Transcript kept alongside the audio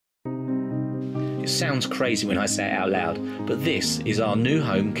It sounds crazy when I say it out loud, but this is our new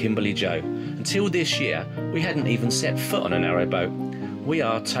home, Kimberley Jo. Until this year, we hadn't even set foot on a narrowboat. We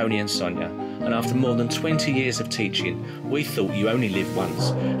are Tony and Sonia, and after more than 20 years of teaching, we thought you only live once,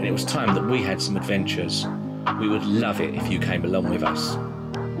 and it was time that we had some adventures. We would love it if you came along with us.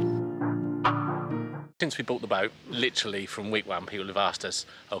 Since we bought the boat, literally from week one, people have asked us,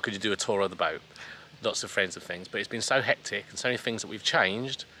 oh, could you do a tour of the boat? Lots of friends and things, but it's been so hectic and so many things that we've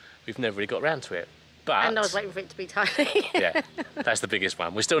changed, we've never really got around to it. But and I was waiting for it to be tiny. Yeah, that's the biggest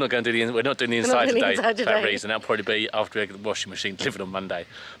one. We're still not going to do we're not doing the inside today for that reason. That'll probably be after we get the washing machine delivered on Monday.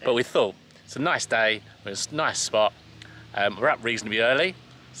 But we thought it's a nice day, it's a nice spot. We're up reasonably early,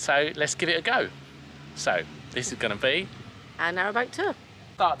 so let's give it a go. So this is going to be our narrowboat tour.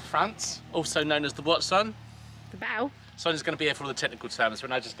 Start at the front, also known as the what's on? The bow. Sonia's going to be here for all the technical terms.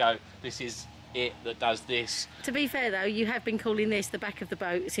 When I just go, this is it that does this. To be fair though, you have been calling this the back of the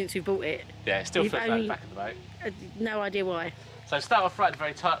boat since we bought it. Yeah, it still feels like the back of the boat. No idea why. So start off right at the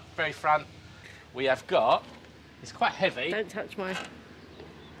very top, very front. We have got, it's quite heavy. Don't touch mine.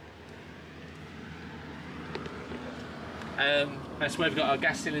 That's where we've got our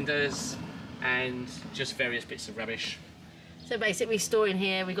gas cylinders and just various bits of rubbish. So basically storing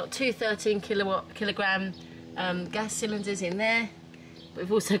here, we've got two 13 kilogram gas cylinders in there.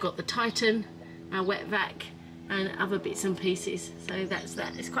 We've also got the Titan, our wet vac, and other bits and pieces. So that's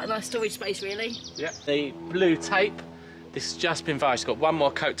that. It's quite a nice storage space, really. Yeah. The blue tape. This has just been varnished. It's got one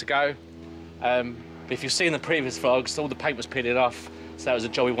more coat to go. But if you've seen the previous vlogs, all the paint was peeling off. So that was a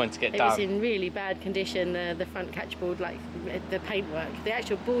job we wanted to get done. It was in really bad condition. The front catchboard, like the paintwork. The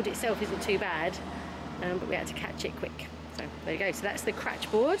actual board itself isn't too bad, but we had to catch it quick. So there you go. So that's the cratch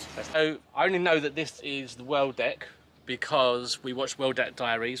board. So I only know that this is the world deck because we watched World Deck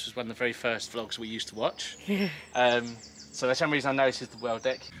Diaries, was one of the very first vlogs we used to watch. So that's the only reason I know this is the world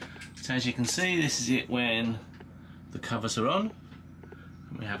deck. So as you can see, this is it when the covers are on.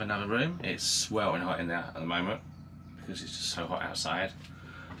 We have another room. It's sweltering hot in there at the moment because it's just so hot outside.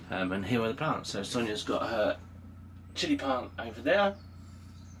 And here are the plants. So Sonia's got her chilli plant over there.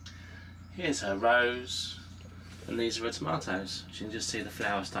 Here's her rose. And these are her tomatoes. You can just see the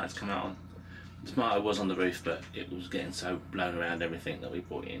flowers starting to come out on. The tomato was on the roof, but it was getting so blown around everything that we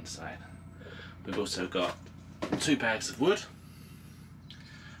brought it inside. We've also got 2 bags of wood,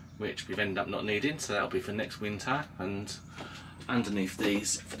 which we've ended up not needing, so that'll be for next winter. And underneath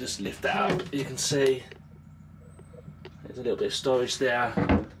these, if I just lift that up, you can see there's a little bit of storage there.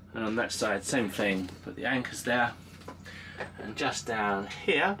 And on that side, same thing, put the anchors there. And just down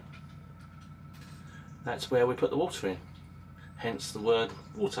here, that's where we put the water in, hence the word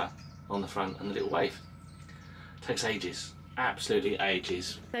water on the front and the little wave. Takes ages, absolutely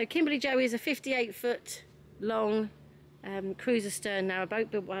ages. So Kimberley Jo is a 58-foot long cruiser stern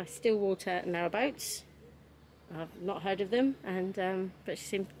narrowboat built by Stillwater Narrowboats. I've not heard of them, and but she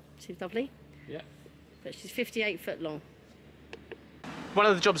seems lovely. Yeah. But she's 58 foot long. One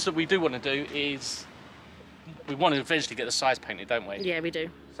of the jobs that we do want to do is we want to eventually get the sides painted, don't we? Yeah, we do.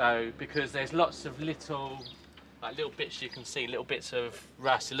 So, because there's lots of little bits you can see, little bits of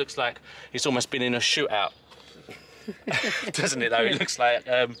rust. It looks like it's almost been in a shootout. Doesn't it though? It looks like,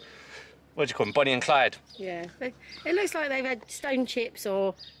 what do you call them, Bonnie and Clyde? Yeah, it looks like they've had stone chips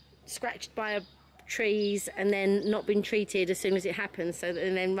or scratched by trees and then not been treated as soon as it happens, so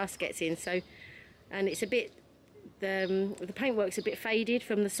and then rust gets in. So, and it's a bit, the paintwork's a bit faded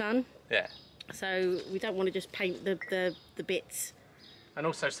from the sun. Yeah. So we don't want to just paint the bits. And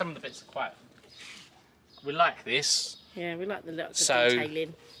also some of the bits are quite, we like this. Yeah, we like the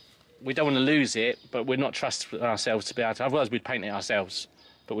detailing. We don't want to lose it, but we're not trusting ourselves to be able to, otherwise we'd paint it ourselves.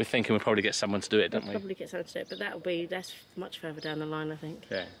 But we're thinking we'll probably get someone to do it, don't we? Probably get someone to do it, but that's much further down the line, I think.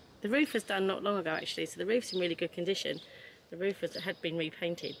 Yeah. The roof was done not long ago actually, so the roof's in really good condition. The roof had been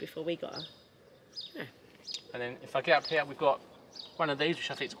repainted before we got her. Yeah. And then if I get up here, we've got one of these,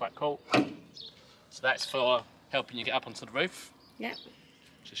 which I think is quite cool. So that's for helping you get up onto the roof. Yeah.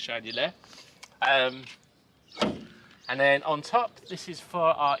 Just showing you there. And then on top, this is for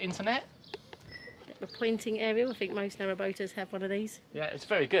our internet. The pointing aerial, I think most narrowboaters have one of these. Yeah, it's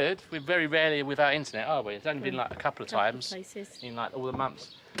very good. We're very rarely without internet, are we? It's only been like a couple of times in like all the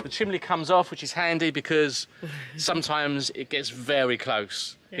months. The chimney comes off, which is handy because sometimes it gets very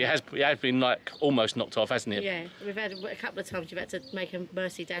close. Yeah. It has been like almost knocked off, hasn't it? Yeah, we've had a couple of times you've had to make a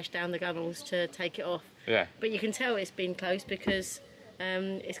mercy dash down the gunnels to take it off. Yeah. But you can tell it's been close because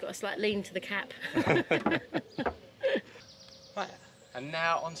it's got a slight lean to the cap. Right. And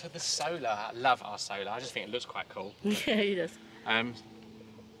now onto the solar. I love our solar. I just think it looks quite cool. Yeah, it does.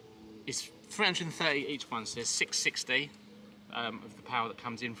 It's 330 each one, so there's 660 of the power that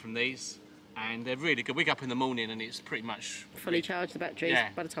comes in from these. and they're really good. We go up in the morning and it's pretty much fully charged, the batteries. Yeah.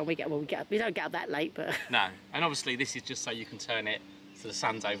 By the time we get, well, we don't get up that late, but no. And obviously this is just so you can turn it so the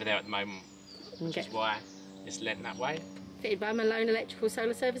sun's over there at the moment, which is why it's lent that way. Fitted by Malone Electrical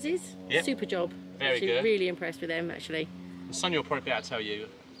Solar Services. Yep. Super job. Very good. Really impressed with them actually. And Sonia will probably be able to tell you.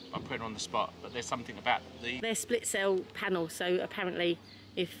 I'm putting her on the spot, but there's something about They're split cell panels, so apparently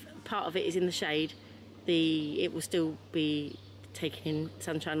if part of it is in the shade, it will still be taking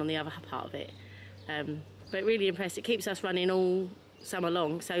sunshine on the other part of it. But really impressed. It keeps us running all summer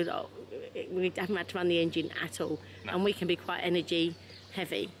long, so that we haven't had to run the engine at all. No. And we can be quite energy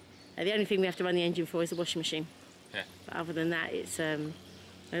heavy. The only thing we have to run the engine for is the washing machine. Yeah. But other than that, it's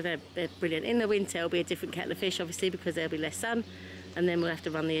they're brilliant. In the winter it'll be a different kettle of fish, obviously, because there'll be less sun, and then we'll have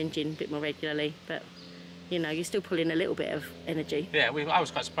to run the engine a bit more regularly. But you know, you're still pulling a little bit of energy. Yeah, I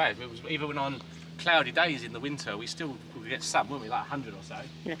was quite surprised. It was, even on cloudy days in the winter, we get sun, wouldn't we? Like 100 or so.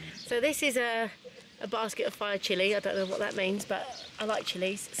 Yeah. So this is a basket of fire chilli. I don't know what that means, but I like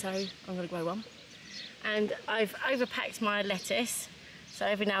chilies, so I'm going to grow one. And I've overpacked my lettuce, so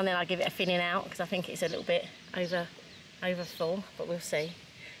every now and then I give it a thinning out because I think it's a little bit over full, but we'll see.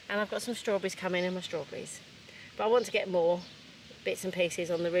 And I've got some strawberries coming in, my strawberries. But I want to get more bits and pieces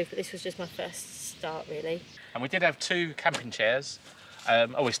on the roof, but this was just my first start, really. And we did have 2 camping chairs.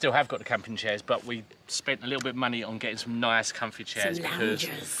 We still have got the camping chairs, but we spent a little bit of money on getting some nice comfy chairs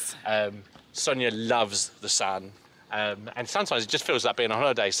because Sonia loves the sun, and sometimes it just feels like being on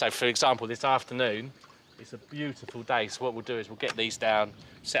holiday. So for example, this afternoon it's a beautiful day, so what we'll do is we'll get these down,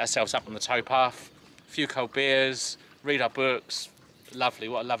 set ourselves up on the towpath, a few cold beers, read our books. Lovely,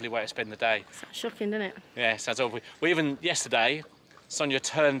 what a lovely way to spend the day. It's shocking, isn't it? Yeah, sounds awful. We even yesterday, Sonia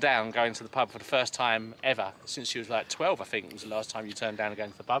turned down going to the pub for the first time ever since she was like 12, I think was the last time you turned down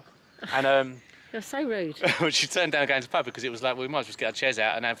going to the pub. And you're so rude. she turned down going to the pub because it was like, well, we might as well just get our chairs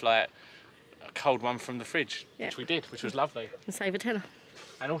out and have like a cold one from the fridge, which we did, which was lovely. And save a tenner.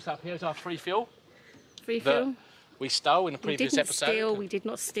 And also up here is our free fuel. Free fuel. We stole in the previous episode. We did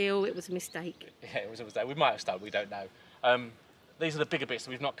not steal, it was a mistake. Yeah, it was a mistake. We might have stolen, we don't know. These are the bigger bits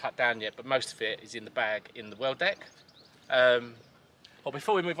that we've not cut down yet, but most of it is in the bag in the well deck. Well,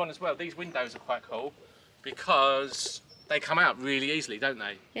 before we move on as well, these windows are quite cool because they come out really easily, don't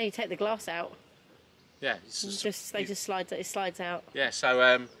they? Yeah, you take the glass out. Yeah. It slides out. Yeah,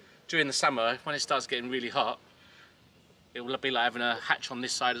 so during the summer, when it starts getting really hot, it will be like having a hatch on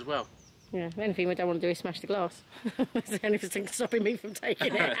this side as well. Yeah, the only thing we don't want to do is smash the glass. That's the only thing stopping me from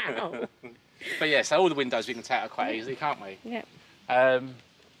taking it out. But yeah, so all the windows we can take out quite easily, can't we? Yeah.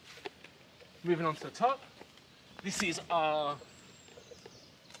 Moving on to the top, this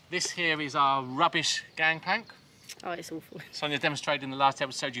here is our rubbish gangplank. Oh, it's awful. Sonia demonstrated in the last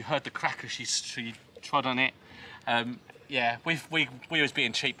episode, you heard the cracker she trod on it. Yeah, we was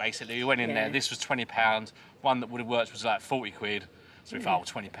being cheap basically. We went in there, this was £20, one that would have worked was like 40 quid. So we thought,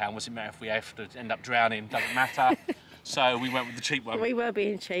 oh, £20, what's it matter if we have to end up drowning, doesn't matter. So we went with the cheap one. We were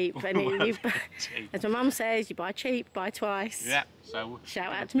being cheap. And as my mum says, you buy cheap, buy twice. Yeah. So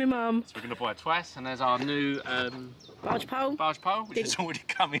shout out to my mum. So we're going to buy it twice. And there's our new barge pole. Which has already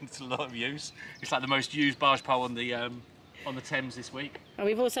come into a lot of use. It's like the most used barge pole on the Thames this week. And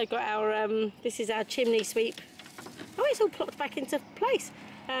we've also got our this is our chimney sweep. Oh, it's all plopped back into place.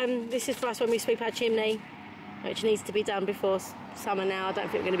 This is for us when we sweep our chimney, which needs to be done before summer now. I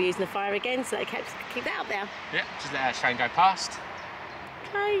don't think we're going to be using the fire again, so they keep that up there. Yeah, just let our train go past.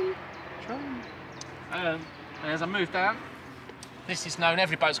 Train. And as I move down, this is known,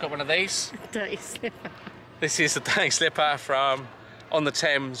 every boat's got one of these. Dirty slipper. This is the dirty slipper from on the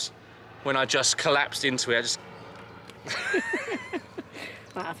Thames when I just collapsed into it.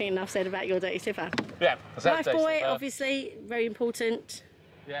 Well, I think enough said about your dirty slipper. Yeah. Life buoy, obviously, very important.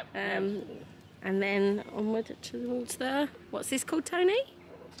 Yeah. And then onward towards the... What's this called, Tony?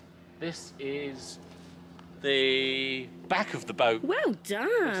 This is the back of the boat. Well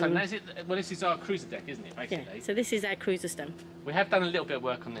done. Well, this is our cruiser deck, isn't it, basically? Yeah, so this is our cruiser stem. We have done a little bit of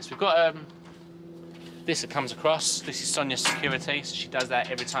work on this. We've got this that comes across. This is Sonia's security, so she does that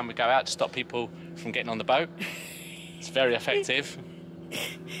every time we go out to stop people from getting on the boat. It's very effective.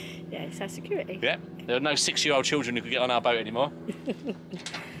 Yeah, it's our security. Yeah, there are no 6-year-old children who could get on our boat anymore.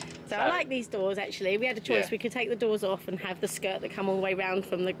 So I like these doors actually. We had a choice. We could take the doors off and have the skirt that come all the way round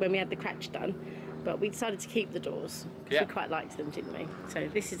from when we had the cratch done, but we decided to keep the doors because we quite liked them, didn't we? So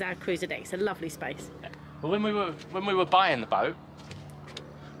this is our cruiser deck. It's a lovely space. Yeah. Well, when we were buying the boat,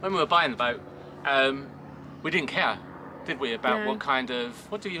 we didn't care, did we, about what kind of,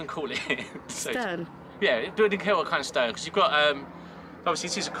 what do you even call it? Stern. Yeah, we didn't care what kind of stern, because you've got obviously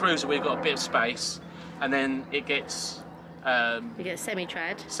this is a cruiser. We've got a bit of space, and then it gets You get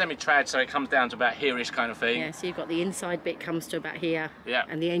semi-trad. Semi-trad, so it comes down to about here-ish kind of thing. Yeah, so you've got the inside bit comes to about here. Yeah.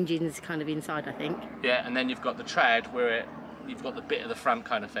 And the engine's kind of inside, I think. Yeah, and then you've got the trad where you've got the bit of the front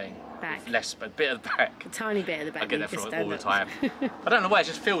kind of thing. Back. Less, but a bit of the back. A tiny bit of the back. I get that from all the time. I don't know why, it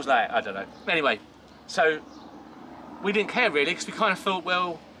just feels like, I don't know. Anyway, so we didn't care really, because we kind of thought,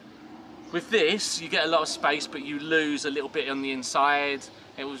 well, with this, you get a lot of space, but you lose a little bit on the inside.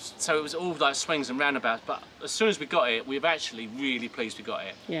 It was all like swings and roundabouts, but as soon as we got it, we were actually really pleased we got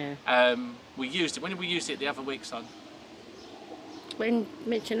it. Yeah. We used it, when did we use it the other week, son? When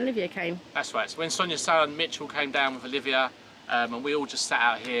Mitch and Olivia came. That's right, so when Sonia's son Mitchell came down with Olivia, and we all just sat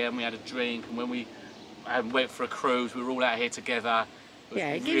out here and we had a drink, and when we went for a cruise, we were all out here together.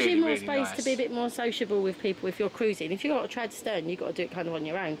 Yeah, it gives really, you more really space nice. to be a bit more sociable with people if you're cruising. If you've got a trad stern, you've got to do it kind of on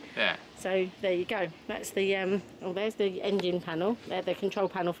your own. Yeah. So there you go. That's the, oh, there's the engine panel. There's the control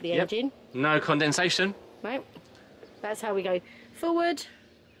panel for the engine. No condensation. Right. That's how we go forward.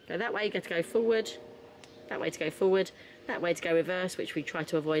 Go that way, you got to go forward. That way to go forward. That way to go reverse, which we try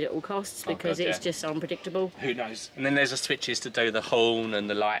to avoid at all costs because it's just so unpredictable. Who knows? And then there's the switches to do the horn and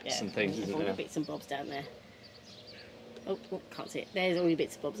the lights and things, isn't all there? the bits and bobs down there. Oh, can't see it. There's all your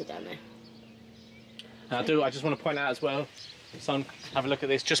bits and bobs are down there. I just want to point out as well, son, have a look at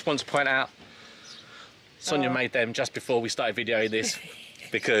this. Just want to point out, Sonia made them just before we started videoing this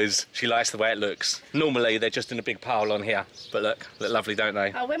because she likes the way it looks. Normally they're just in a big pile on here, but look lovely, don't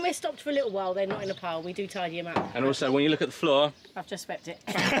they? Oh, when we're stopped for a little while, they're not in a pile. We do tidy them up. And also, when you look at the floor, I've just swept it.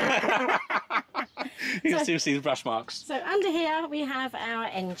 you can still see the brush marks. So under here we have our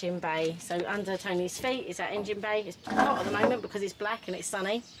engine bay. So under Tony's feet is our engine bay. It's hot at the moment because it's black and it's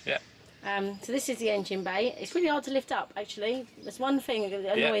sunny. Yeah. So this is the engine bay. It's really hard to lift up, actually. There's one thing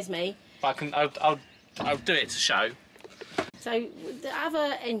that annoys me. But I'll do it to show. So the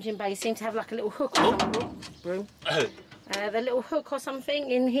other engine bays seem to have like a little hook or something. The little hook or something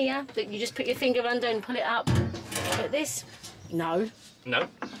in here that you just put your finger under and pull it up. But this, no. No.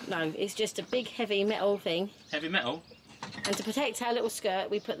 No, it's just a big heavy metal thing. Heavy metal? And to protect our little skirt,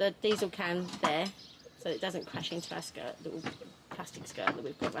 we put the diesel can there so it doesn't crash into our skirt, little plastic skirt that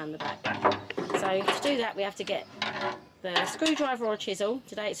we've got around the back. So to do that, we have to get the screwdriver or chisel.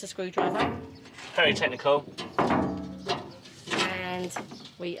 Today it's a screwdriver. Very technical. And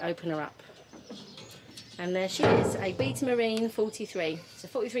we open her up. And there she is, a Beta Marine 43. It's a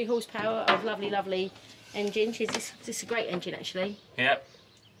 43 horsepower of lovely, lovely engine. It's a great engine actually. Yep.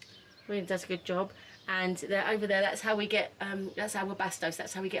 Really does a good job. And over there, that's how we get, that's our Bastos,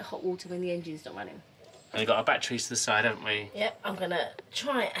 that's how we get hot water when the engine's not running. And we've got our batteries to the side, haven't we? Yep, I'm going to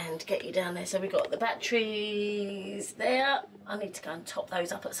try and get you down there. So we've got the batteries there. I need to go and top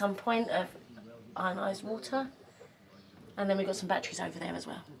those up at some point of ionised water. And then we've got some batteries over there as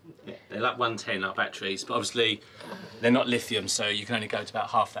well. Yeah, they're like 110, our batteries, but obviously they're not lithium, so you can only go to about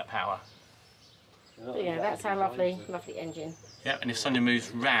half that power. But yeah, that's our lovely, lovely engine. Yeah, and if Sonia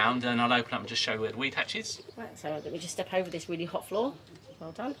moves round, then I'll open up and just show you where the weed hatch is. Right, so let me just step over this really hot floor.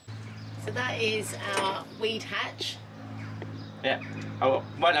 Well done. So that is our weed hatch. Yeah, I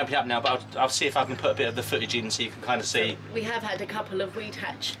won't open it up now, but I'll see if I can put a bit of the footage in so you can kind of see. We have had a couple of weed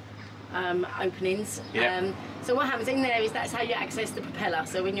hatch openings. Yeah. So what happens in there is that's how you access the propeller.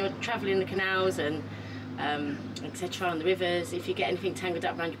 So when you're travelling the canals and etc. on the rivers, if you get anything tangled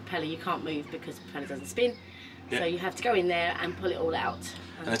up around your propeller, you can't move because the propeller doesn't spin. Yeah. So you have to go in there and pull it all out.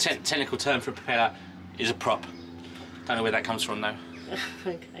 And the technical term for a propeller is a prop. Don't know where that comes from though.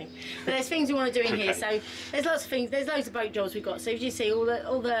 Okay, but there's things we want to do in here. So there's lots of things. There's loads of boat jobs we've got. So as you see, all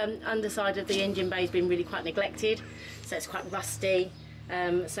the underside of the engine bay has been really quite neglected. So it's quite rusty.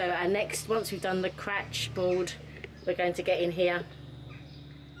 So our next, once we've done the cratch board, we're going to get in here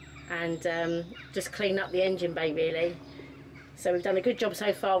and just clean up the engine bay really. So we've done a good job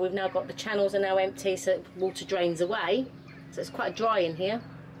so far. We've now got the channels are now empty, so water drains away. So it's quite dry in here.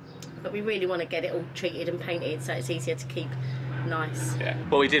 But we really want to get it all treated and painted so it's easier to keep nice. Yeah.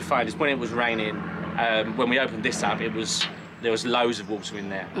 What we did find is when it was raining, when we opened this up, there was loads of water in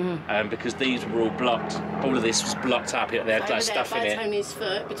there because these were all blocked. All of this was blocked up. They had like stuff in it. Tony's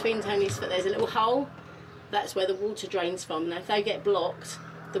foot, between Tony's foot, there's a little hole. That's where the water drains from. Now, if they get blocked,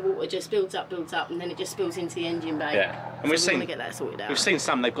 the water just builds up, and then it just spills into the engine bay. Yeah, and so we want to get that sorted out. We've seen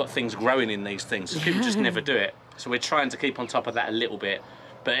some. They've got things growing in these things. So people just never do it. So we're trying to keep on top of that a little bit.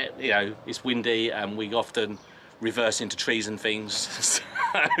 But you know, it's windy, and we often reverse into trees and things, so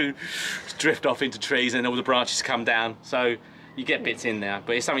drift off into trees, and all the branches come down. So you get bits in there,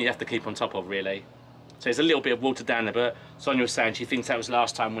 but it's something you have to keep on top of, really. So there's a little bit of water down there. But Sonia was saying she thinks that was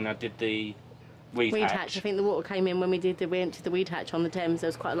last time when I did the weed hatch. I think the water came in when we emptied the weed hatch on the Thames. There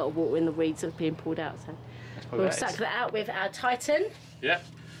was quite a lot of water in the weeds that was being pulled out. So we'll suck that out with our Titan. Yeah.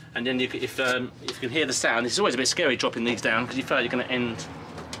 And then if you can hear the sound, it's always a bit scary dropping these down because you feel like you're going to end.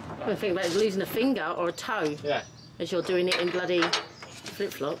 I think about losing a finger or a toe. Yeah. As you're doing it in bloody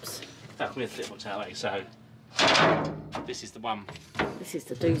flip-flops. That can be flip-flops out way. So this is the one. This is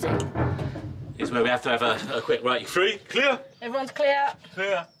the doozy. Is where we have to have a quick right. 3, clear. Everyone's clear.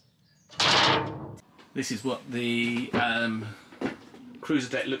 Clear. This is what the cruiser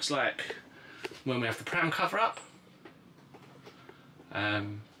deck looks like when we have the pram cover up.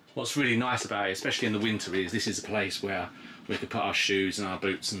 What's really nice about it, especially in the winter, is this is a place where we could put our shoes and our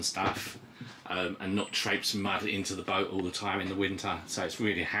boots and stuff and not traipse mud into the boat all the time in the winter. So it's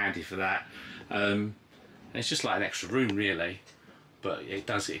really handy for that. And it's just like an extra room really, but it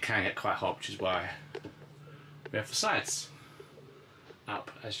can get quite hot, which is why we have the sides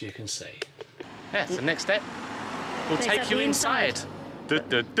up, as you can see. Yeah, so next step, we'll take you inside. But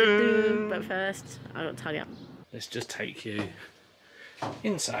first, I've got to tidy up. Let's just take you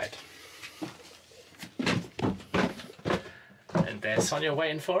inside. And there's Sonia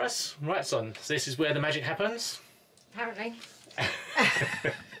waiting for us. Right, Son, so this is where the magic happens? Apparently.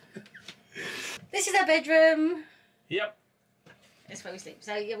 This is our bedroom. Yep. That's where we sleep.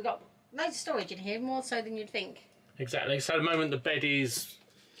 So yeah, we've got loads of storage in here, more so than you'd think. Exactly. So at the moment the bed is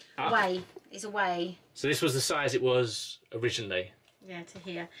up. Away. It's away. So this was the size it was originally. Yeah, to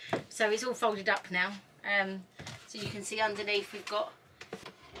here. So it's all folded up now. So you can see underneath we've got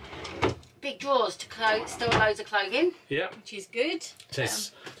big drawers to store loads of clothing. Yep. Which is good. So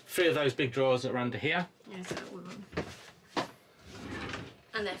there's 3 of those big drawers that are under here. Yeah, so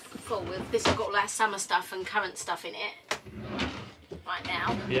and they're full with this. Has got all our summer stuff and current stuff in it right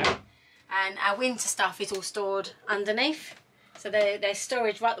now. Yeah. And our winter stuff is all stored underneath. So there's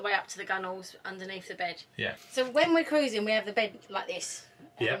storage right the way up to the gunnels underneath the bed. Yeah. So when we're cruising, we have the bed like this.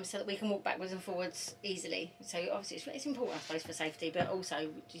 So that we can walk backwards and forwards easily. So obviously it's important, I suppose, for safety, but also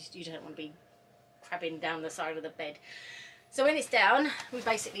you don't want to be crabbing down the side of the bed. So when it's down, we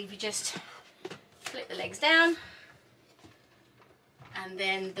just flip the legs down, and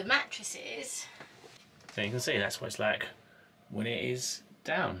then the mattresses. So you can see that's what it's like when it is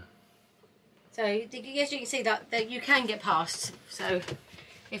down. So as you can see that you can get past. So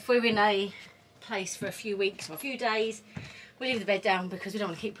if we're in a place for a few weeks or a few days, we leave the bed down because we don't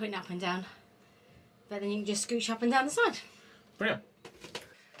want to keep putting it up and down. But then you can just scooch up and down the side. Brilliant.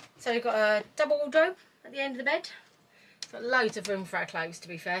 So we've got a double wardrobe at the end of the bed. It's got loads of room for our clothes, to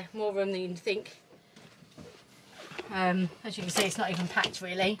be fair. More room than you'd think. As you can see, it's not even packed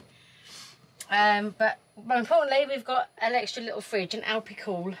really. But more importantly, we've got an extra little fridge, an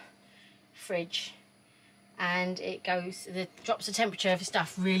Alpicool fridge. And it drops the temperature of the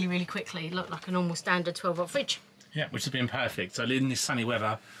stuff really, really quickly. Look like a normal standard 12-volt fridge. Yeah, which has been perfect. So in this sunny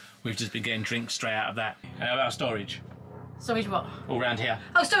weather, we've just been getting drinks straight out of that. And how about storage? Storage what? All around here.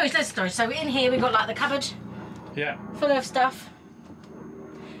 Oh, storage, there's storage. So in here we've got like the cupboard. Yeah. Full of stuff.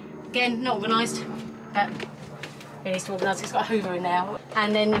 Again, not organised, but it needs to organise. It's got a hoover in there.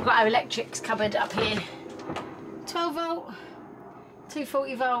 And then we've got our electrics cupboard up here. 12-volt,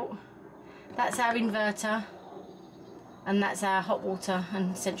 240-volt. That's our inverter. And that's our hot water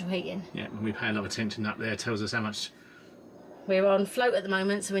and central heating. Yeah, and we pay a lot of attention up there. It tells us how much. We're on float at the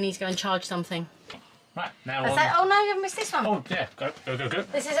moment, so we need to go and charge something. Right, now oh no, you haven't missed this one. Oh yeah, go.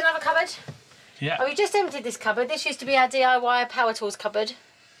 This is another cupboard. Yeah. Oh, we just emptied this cupboard. This used to be our DIY power tools cupboard,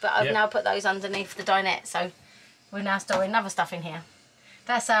 but I've now put those underneath the dinette, so we're now storing other stuff in here.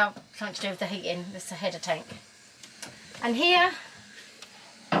 That's our something to do with the heating. This is the header tank. And here,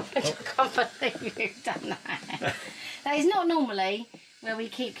 I can't believe you've done that. That is not normally where we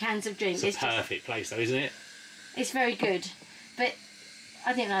keep cans of drinks. It's a perfect place though, isn't it? It's very good, but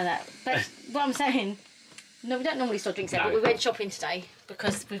I didn't know that. But what I'm saying, no, we don't normally store drinks there, but we went shopping today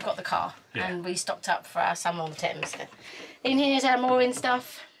because we've got the car and we stocked up for our summer on the Thames. In here's our mooring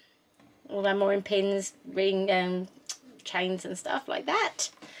stuff, all our mooring pins, ring, chains and stuff like that.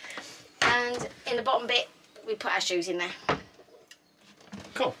 And in the bottom bit, we put our shoes in there.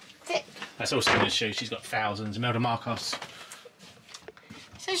 Cool. That's it. That's also in the shoes. She's got thousands. Imelda Marcos.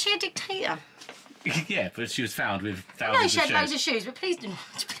 So is she a dictator? Yeah, but she was found with thousands of shoes. No, she had loads of shoes, but please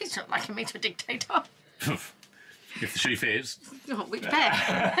don't liken me to a dictator. If the shoe fits. Oh, which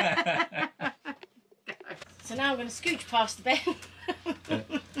pair? So now I'm going to scooch past the bed.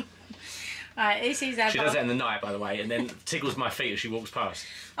 Right, this is our She does it in the night, by the way, and then tickles my feet as she walks past.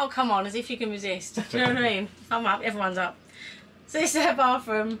 Oh, come on, as if you can resist. Do you know what I mean? I'm up, everyone's up. So this is our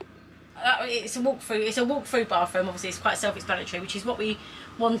bathroom. It's a walk-through bathroom. Obviously, it's quite self-explanatory, which is what we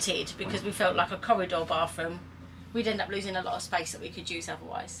wanted because we felt like a corridor bathroom, we'd end up losing a lot of space that we could use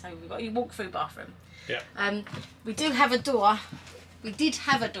otherwise. So we've got a walk-through bathroom. Yeah. We do have a door. We did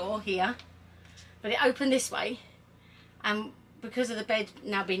have a door here, but it opened this way, and because of the bed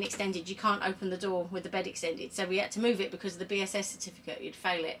now being extended, you can't open the door with the bed extended. So we had to move it because of the BSS certificate. You'd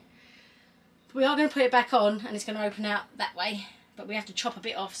fail it. We are going to put it back on, and it's going to open out that way. But we have to chop a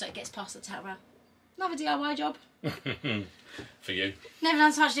bit off so it gets past the tower. Another DIY job. For you. Never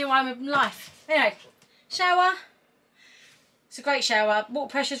done so much DIY in my life. Anyway, shower. It's a great shower.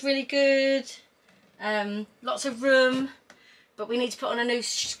 Water pressure's really good. Lots of room. But we need to put on a new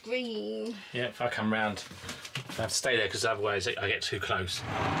screen. Yeah, if I come round, I have to stay there because otherwise I get too close.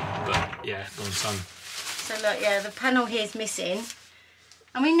 But yeah, go on, son. So look, yeah, the panel here is missing.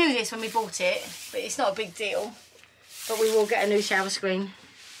 And we knew this when we bought it, but it's not a big deal. But we will get a new shower screen.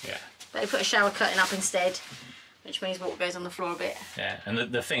 Yeah. They put a shower curtain up instead, which means water goes on the floor a bit. Yeah, and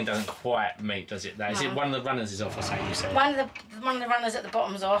the thing doesn't quite meet, does it? Is it one of the runners is off or something you said? One of the runners at the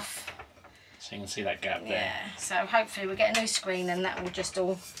bottom's off. So you can see that gap there. Yeah, so hopefully we'll get a new screen and that will just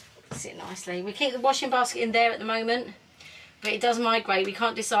all sit nicely. We keep the washing basket in there at the moment, but it does migrate. We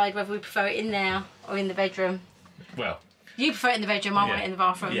can't decide whether we prefer it in there or in the bedroom. Well. You prefer it in the bedroom, I want it in the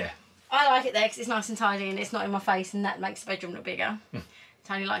bathroom. Yeah. I like it there because it's nice and tidy and it's not in my face, and that makes the bedroom look bigger.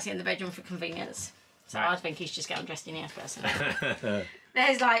 Tony likes it in the bedroom for convenience. So right. I think he's just getting dressed in here personally.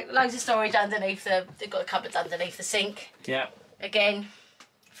 There's like loads of storage underneath they've got cupboards underneath the sink. Yeah. Again,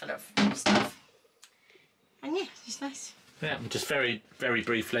 full of stuff. And yeah, it's just nice. Yeah, just very, very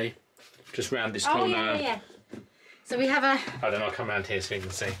briefly, just round this corner. Yeah. So we have a... Oh, then I'll come round here so you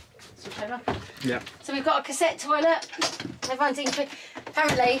can see. Yeah. So we've got a cassette toilet. Everyone's thinking,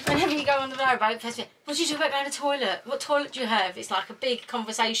 apparently, whenever you go on the narrowboat, what do you do about going to the toilet? What toilet do you have? It's like a big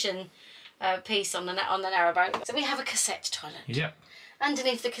conversation piece on the narrowboat. So we have a cassette toilet. Yeah.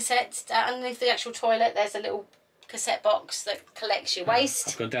 Underneath the cassette, underneath the actual toilet, there's a little cassette box that collects your waste.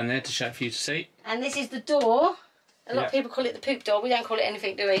 I've gone down there to show it for you to see. And this is the door. A lot of people call it the poop door. We don't call it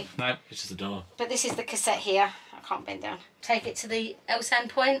anything, do we? No, it's just the door. But this is the cassette here. I can't bend down. Take it to the L-sand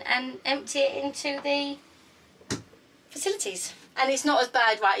point and empty it into the facilities. And it's not as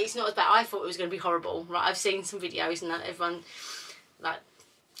bad, right? It's not as bad. I thought it was going to be horrible, right? I've seen some videos and that everyone, like,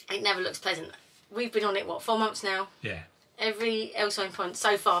 it never looks pleasant. We've been on it, what, 4 months now? Yeah. Every L-sand point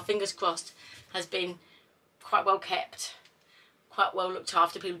so far, fingers crossed, has been quite well kept, quite well looked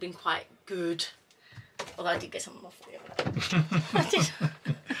after. People have been quite good. Although I did get something off the other day. I did.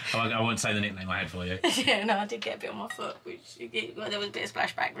 I won't say the nickname I had for you. Yeah, no, I did get a bit on my foot, which there was a bit of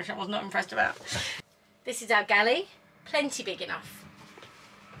splashback, which I was not impressed about. This is our galley. Plenty big enough,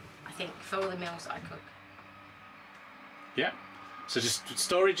 I think, for all the meals that I cook. Yeah. So just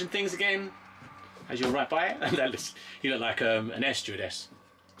storage and things again, as you're right by it. You look like an air stewardess.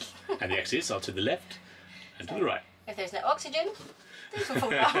 And the exits are to the left and to the right. If there's no oxygen, these will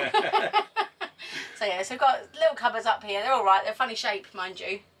fall down. So yeah, so we've got little cupboards up here. They're all right. They're funny shape, mind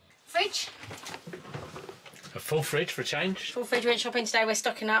you. Fridge. A full fridge for a change. Full fridge. We went shopping today. We're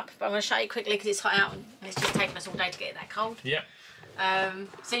stocking up, but I'm going to show you quickly because it's hot out and it's just taken us all day to get it that cold. Yep.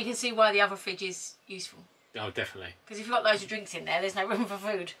 So you can see why the other fridge is useful. Oh, definitely. Because if you've got loads of drinks in there, there's no room for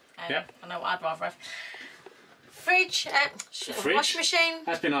food. Yep. I know what I'd rather have. Fridge. Washing machine.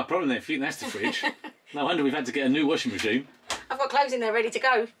 That's been our problem there. If you think that's the fridge. No wonder we've had to get a new washing machine. I've got clothes in there ready to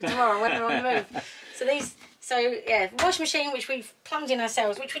go tomorrow when we're on the move. So yeah, washing machine which we've plumbed in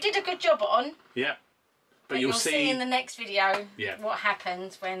ourselves, which we did a good job on. Yeah. But you'll see in the next video what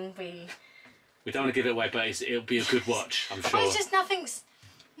happens when we... We don't want to give it away, but it'll be a good watch, I'm sure. Oh, it's just nothing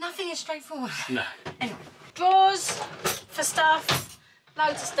is straightforward. No. Anyway, drawers for stuff,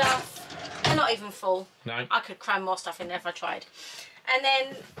 loads of stuff. They're not even full. No. I could cram more stuff in there if I tried. And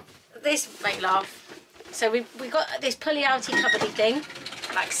then this make laugh. So we got this pulley-outy cupboardy thing,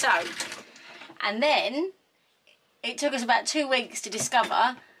 like so. And then it took us about 2 weeks to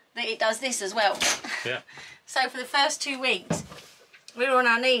discover that it does this as well. Yeah. So for the first 2 weeks, we were on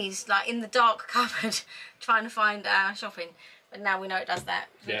our knees, like in the dark cupboard, trying to find our shopping. But now we know it does that,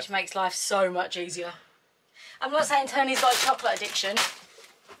 which makes life so much easier. I'm not saying Tony's got a chocolate addiction,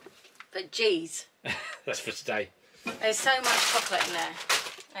 but geez. That's for today. There's so much chocolate in there.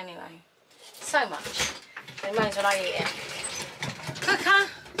 Anyway, so much. It moans when I eat it. Cooker.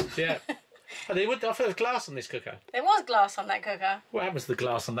 Yeah. Oh, they would. I thought there was glass on this cooker. There was glass on that cooker. What happens to the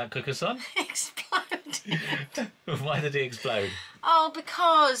glass on that cooker, son? It exploded. Why did it explode? Oh,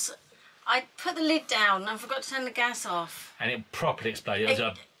 because I put the lid down and forgot to turn the gas off. And it properly exploded. It was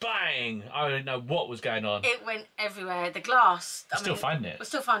a bang! I don't know what was going on. It went everywhere. The glass. We're still finding it. We're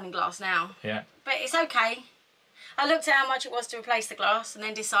still finding glass now. Yeah. But it's okay. I looked at how much it was to replace the glass and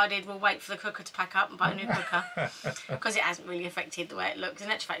then decided we'll wait for the cooker to pack up and buy a new cooker because it hasn't really affected the way it looks. In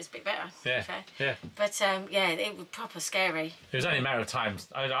actual fact, it's a bit better. Yeah, yeah. But yeah, it was proper scary. It was only a matter of time.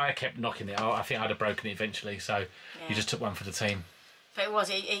 I kept knocking it. I think I'd have broken it eventually. So you just took one for the team. But it was.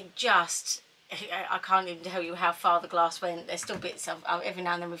 It just. I can't even tell you how far the glass went. There's still bits of. Every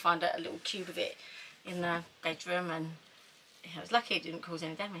now and then we find a little cube of it in the bedroom, and I was lucky it didn't cause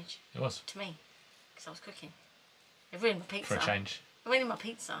any damage. It was to me because I was cooking. It ruined my pizza. For a change. It ruined my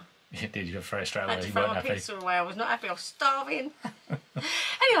pizza. You did, you throw it straight away. I had to You throw weren't my happy. pizza away. I was not happy. I was starving.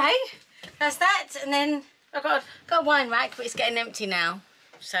 Anyway, that's that. And then I've got a wine rack, but it's getting empty now.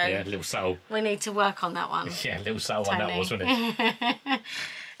 So yeah, little soul. We need to work on that one. Yeah, little soul one that was, wasn't it?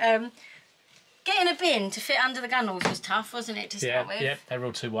 Getting a bin to fit under the gunnels was tough, wasn't it, to start with? Yeah, they're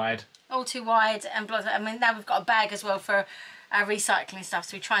all too wide. All too wide. And I mean, now we've got a bag as well for our recycling stuff,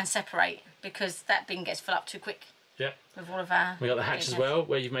 so we try and separate because that bin gets filled up too quick. Yep. With all of our... We got the hatch as well,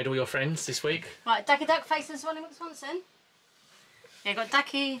 where you've made all your friends this week. Right, Ducky Duckface and Swanee McSwanson. Yeah, got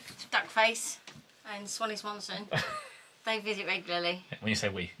Ducky Duckface and Swanee Swanson. They visit regularly. When you say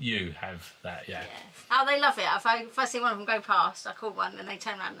we, you have that, yeah. Oh, they love it. If I see one of them go past, I call one and they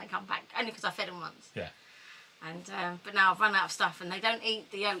turn around and they come back. Only because I fed them once. Yeah. And but now I've run out of stuff and they don't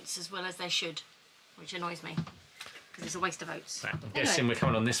eat the oats as well as they should, which annoys me. Because it's a waste of oats. Right, I'm guessing we're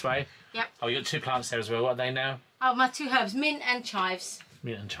coming on this way. Yep. Oh, you got 2 plants there as well. What are they now? Oh, my 2 herbs, mint and chives.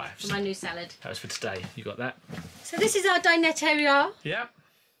 Mint and chives. For my new salad. That was for today. You got that? So this is our dinette area. Yeah.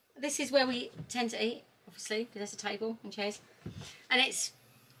 This is where we tend to eat, obviously, because there's a table and chairs. And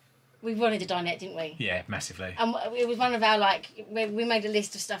we wanted a dinette, didn't we? Yeah, massively. And it was one of our, we made a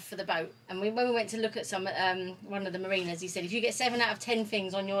list of stuff for the boat. And when we went to look at one of the marinas, he said, if you get 7 out of 10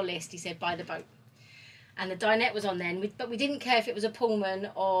 things on your list, he said, buy the boat. And the dinette was on then, but we didn't care if it was a Pullman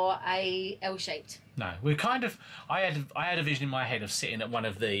or a L-shaped. No, we kind of. I had a vision in my head of sitting at one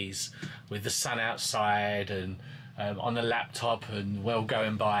of these with the sun outside and on the laptop and well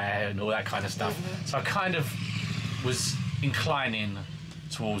going by and all that kind of stuff. So I kind of was inclining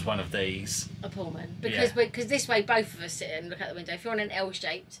towards one of these. A Pullman, because this way both of us sit and look out the window. If you're on an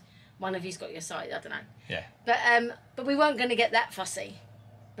L-shaped, one of you's got your side. I don't know. Yeah. But we weren't going to get that fussy.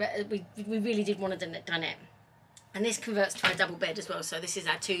 But we really did want a dinette. And this converts to a double bed as well. So this is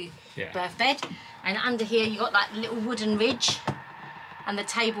our 2 berth bed. And under here you got like little wooden ridge. And the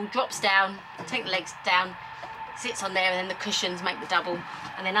table drops down, take the legs down, sits on there, and then the cushions make the double.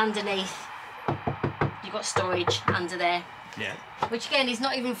 And then underneath you've got storage under there. Yeah. Which again is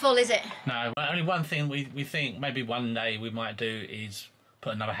not even full, is it? No, only one thing we think maybe one day we might do is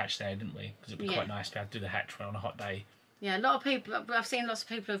put another hatch there, didn't we? Because it'd be quite nice to be able to do the hatch on a hot day. Yeah, a lot of people, I've seen lots of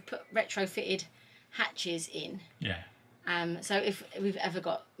people have put retrofitted hatches in. Yeah. So if we've ever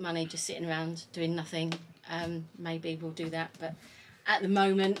got money just sitting around doing nothing, maybe we'll do that. But at the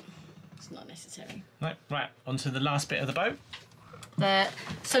moment, it's not necessary. No, right, on to the last bit of the boat. The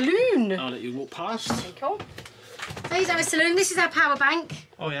saloon. I'll let you walk past. Okay, cool. So here's our saloon. This is our power bank.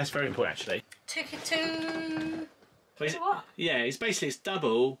 Oh yeah, that's very important actually. To what? Yeah, it's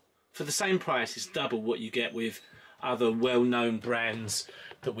double, for the same price, it's double what you get with other well-known brands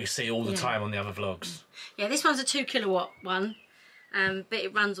that we see all the time on the other vlogs. Yeah, this one's a 2 kilowatt one, but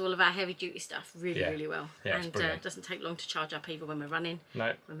it runs all of our heavy duty stuff really well. Yeah, and doesn't take long to charge up either when we're running,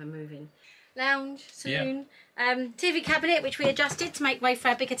 when we're moving. Lounge, saloon, TV cabinet which we adjusted to make way for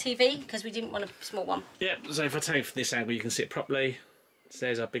our bigger TV because we didn't want a small one. Yeah, so if I take it from this angle you can see it properly. So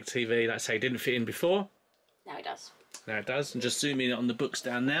there's our big TV, like I say, it didn't fit in before. Now it does. Now it does, and just zoom in on the books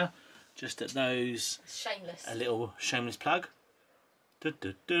down there. Just at those. Shameless. A little shameless plug. Right.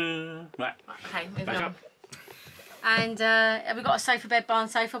 Okay, moving Back on. up. And we've got a sofa bed barn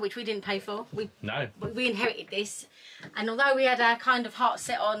sofa which we didn't pay for. No. We inherited this, and although we had our kind of heart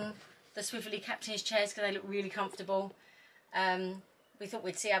set on the swivelly captain's chairs because they look really comfortable, we thought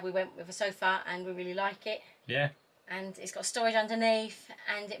we'd see how we went with a sofa, and we really like it. Yeah. And it's got storage underneath,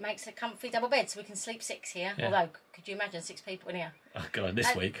 and it makes a comfy double bed, so we can sleep 6 here. Yeah. Although, could you imagine 6 people in here? Oh God,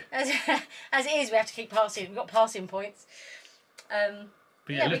 this week. As it is, we have to keep passing. We've got passing points. But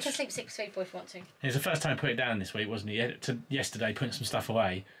yeah, we can sleep 6 people if we want to. It was the first time I put it down this week, wasn't it? Yesterday, putting some stuff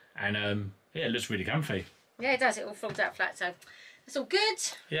away, and yeah, it looks really comfy. Yeah, it does. It all folds out flat, so that's all good.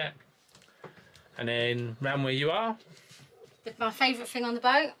 Yeah. And then round where you are. My favourite thing on the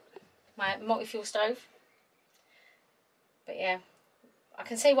boat, my multi-fuel stove. But yeah, I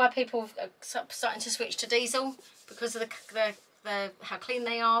can see why people are starting to switch to diesel because of the how clean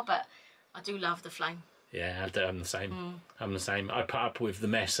they are. But I do love the flame. Yeah, I'm the same. I'm the same. I put up with the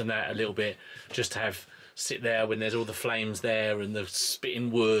mess and that a little bit just to sit there when there's all the flames there and the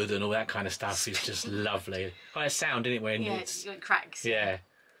spitting wood and all that kind of stuff is just lovely. Oh, it's sound, isn't it, when it cracks. Yeah.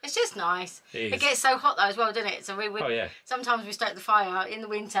 It's just nice. It gets so hot though as well, doesn't it? So yeah. Sometimes we stoke the fire in the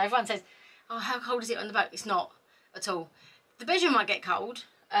winter. Everyone says, "Oh, how cold is it on the boat?" It's not at all. The bedroom might get cold,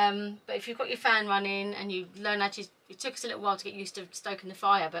 but if you've got your fan running and you learn it took us a little while to get used to stoking the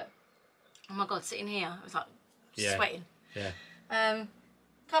fire, but oh my God, sitting here, I was like sweating. Yeah.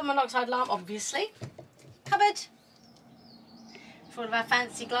 Carbon monoxide lamp, obviously. Cupboard for all of our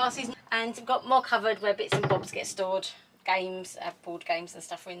fancy glasses, and we've got more cupboard where bits and bobs get stored. Games, board games and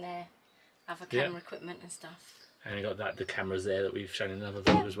stuff are in there. Other camera equipment and stuff. And you got the cameras there that we've shown in another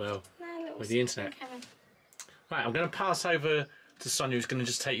video as well with the internet. Right, I'm going to pass over to Sonia, who's going to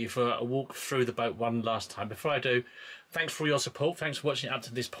just take you for a walk through the boat one last time. Before I do, thanks for all your support. Thanks for watching up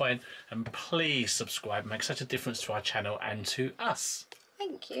to this point, and please subscribe. It makes such a difference to our channel and to us.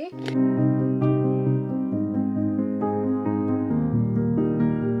 Thank you.